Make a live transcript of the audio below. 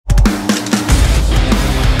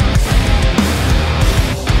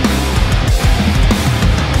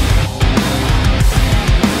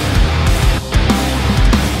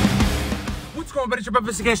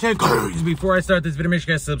sophistication. Before I start this video, make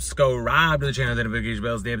sure you guys subscribe to the channel, hit the notification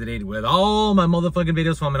bell, stay up to date with all my motherfucking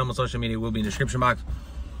videos. Follow me on my social media, will be in the description box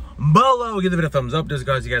below. Give the video a thumbs up, just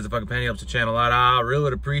because you guys are fucking penny, helps the channel a lot. I really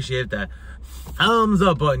would appreciate that thumbs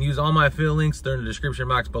up button. Use all my affiliate links, they're in the description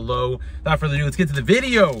box below. Without further ado, let's get to the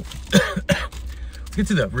video. Let's get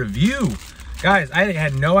to the review. Guys, I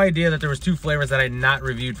had no idea that there was two flavors that I had not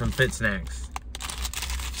reviewed from Fit Snacks.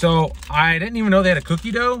 So I didn't even know they had a cookie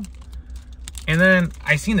dough. And then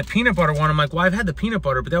I seen the peanut butter one. I'm like, well, I've had the peanut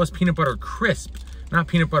butter, but that was peanut butter crisp, not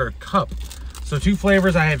peanut butter cup. So two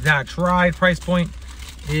flavors I have not tried. Price point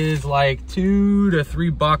is like $2 to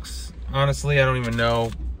 $3. Honestly, I don't even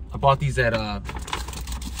know. I bought these at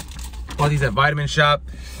Vitamin Shop.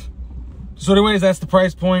 So anyways, that's the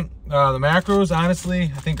price point. The macros, honestly,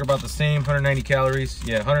 I think are about the same. 190 calories.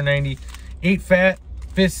 Yeah, 190. 8 fat,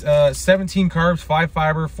 17 carbs, 5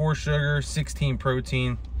 fiber, 4 sugar, 16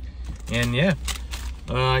 protein. And yeah,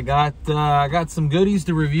 I got some goodies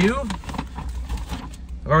to review.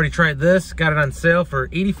 I've already tried this. Got it on sale for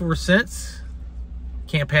 84 cents.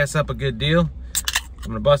 Can't pass up a good deal. I'm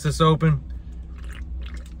gonna bust this open.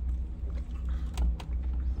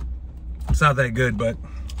 It's not that good, but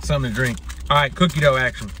something to drink. All right, cookie dough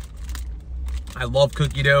action. I love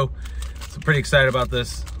cookie dough, so I'm pretty excited about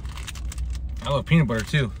this. I love peanut butter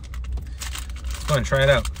too. Let's go ahead and try it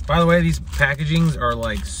out. By the way, these packagings are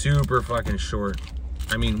like super fucking short.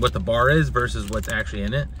 I mean, what the bar is versus what's actually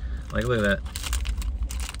in it. Like, look at that.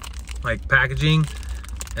 Like packaging,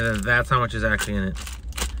 and then that's how much is actually in it.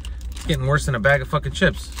 It's getting worse than a bag of fucking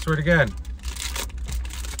chips, swear to God.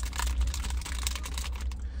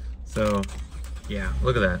 So, yeah,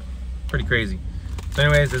 look at that. Pretty crazy. So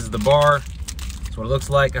anyways, this is the bar. That's what it looks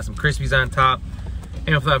like. Got some Crispies on top.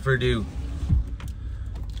 And without further ado,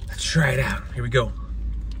 let's try it out. Here we go.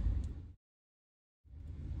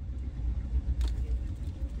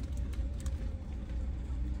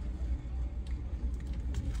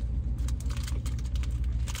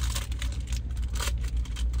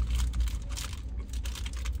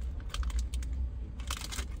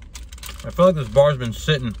 I feel like this bar's been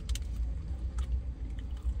sitting. It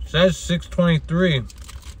says 623. It's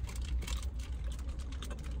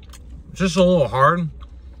just a little hard.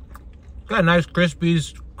 Got nice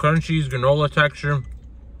Crispies, crunchies, granola texture.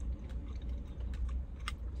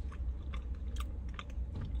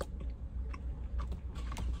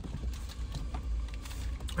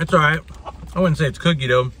 It's alright. I wouldn't say it's cookie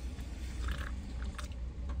dough.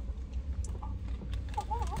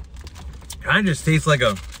 Kind of just tastes like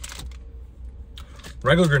a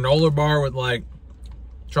regular granola bar with like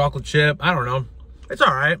chocolate chip. I don't know. It's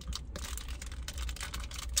all right.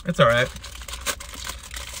 It's all right.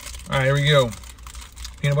 All right, here we go.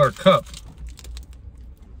 Peanut butter cup.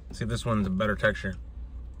 Let's see if this one's a better texture.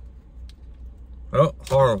 Oh,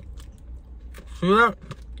 hard. See that?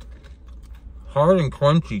 Hard and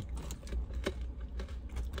crunchy.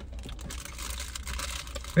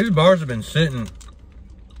 These bars have been sitting.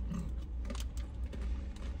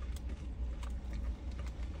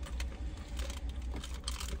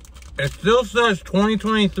 It still says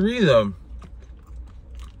 2023 though.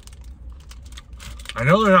 I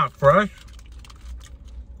know they're not fresh,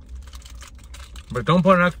 but don't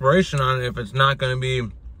put an expiration on it if it's not going to be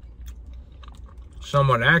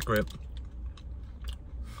somewhat accurate.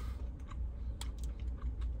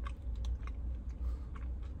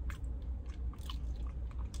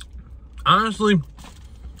 Honestly,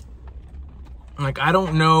 like, I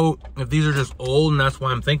don't know if these are just old and that's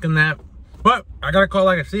why I'm thinking that, but I gotta call it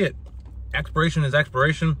like I see it. Expiration is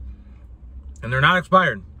expiration, and they're not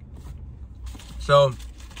expired. So,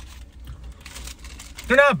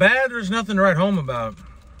 they're not bad. There's nothing to write home about.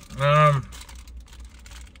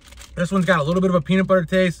 This one's got a little bit of a peanut butter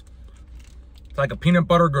taste. It's like a peanut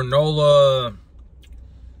butter granola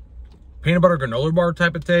bar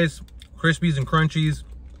type of taste. Crispies and crunchies,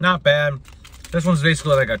 not bad. This one's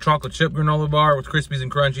basically like a chocolate chip granola bar with Crispies and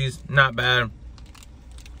crunchies, not bad.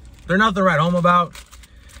 They're nothing to write home about.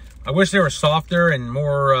 I wish they were softer and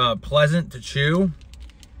more pleasant to chew.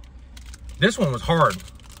 This one was hard.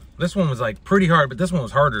 This one was like pretty hard, but this one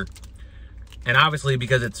was harder. And obviously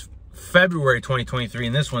because it's February 2023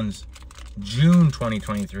 and this one's June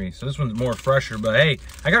 2023. So this one's more fresher, but hey,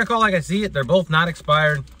 I gotta call it like I see it. They're both not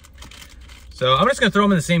expired. So I'm just gonna throw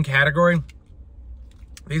them in the same category.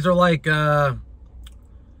 These are like, they're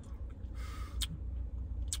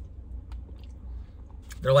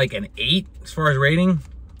like an 8 as far as rating.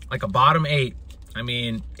 Like a bottom 8. I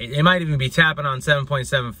mean, it might even be tapping on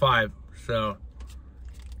 7.75. So,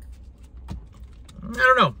 I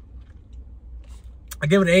don't know. I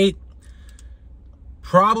give it 8.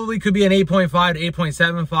 Probably could be an 8.5 to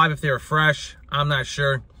 8.75 if they were fresh. I'm not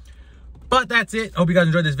sure. But that's it. Hope you guys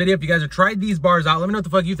enjoyed this video. If you guys have tried these bars out, let me know what the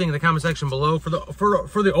fuck you think in the comment section below. For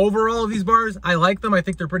the overall of these bars, I like them. I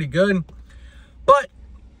think they're pretty good. But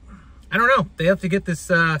I don't know. They have to get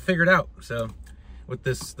this figured out. So with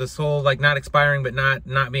this whole like not expiring but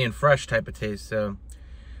not being fresh type of taste. So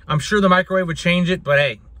I'm sure the microwave would change it, but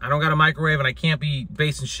hey, I don't got a microwave and I can't be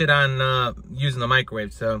basing shit on using the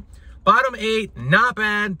microwave. So bottom 8, not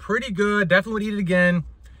bad, pretty good. Definitely would eat it again.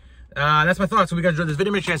 That's my thoughts. So we guys enjoyed this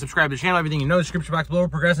video. Make sure you guys subscribe to the channel. Everything you know, the description box below.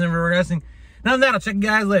 Progressing, never regressing. Other than that, I'll check you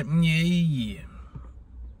guys later.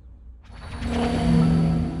 Yeah.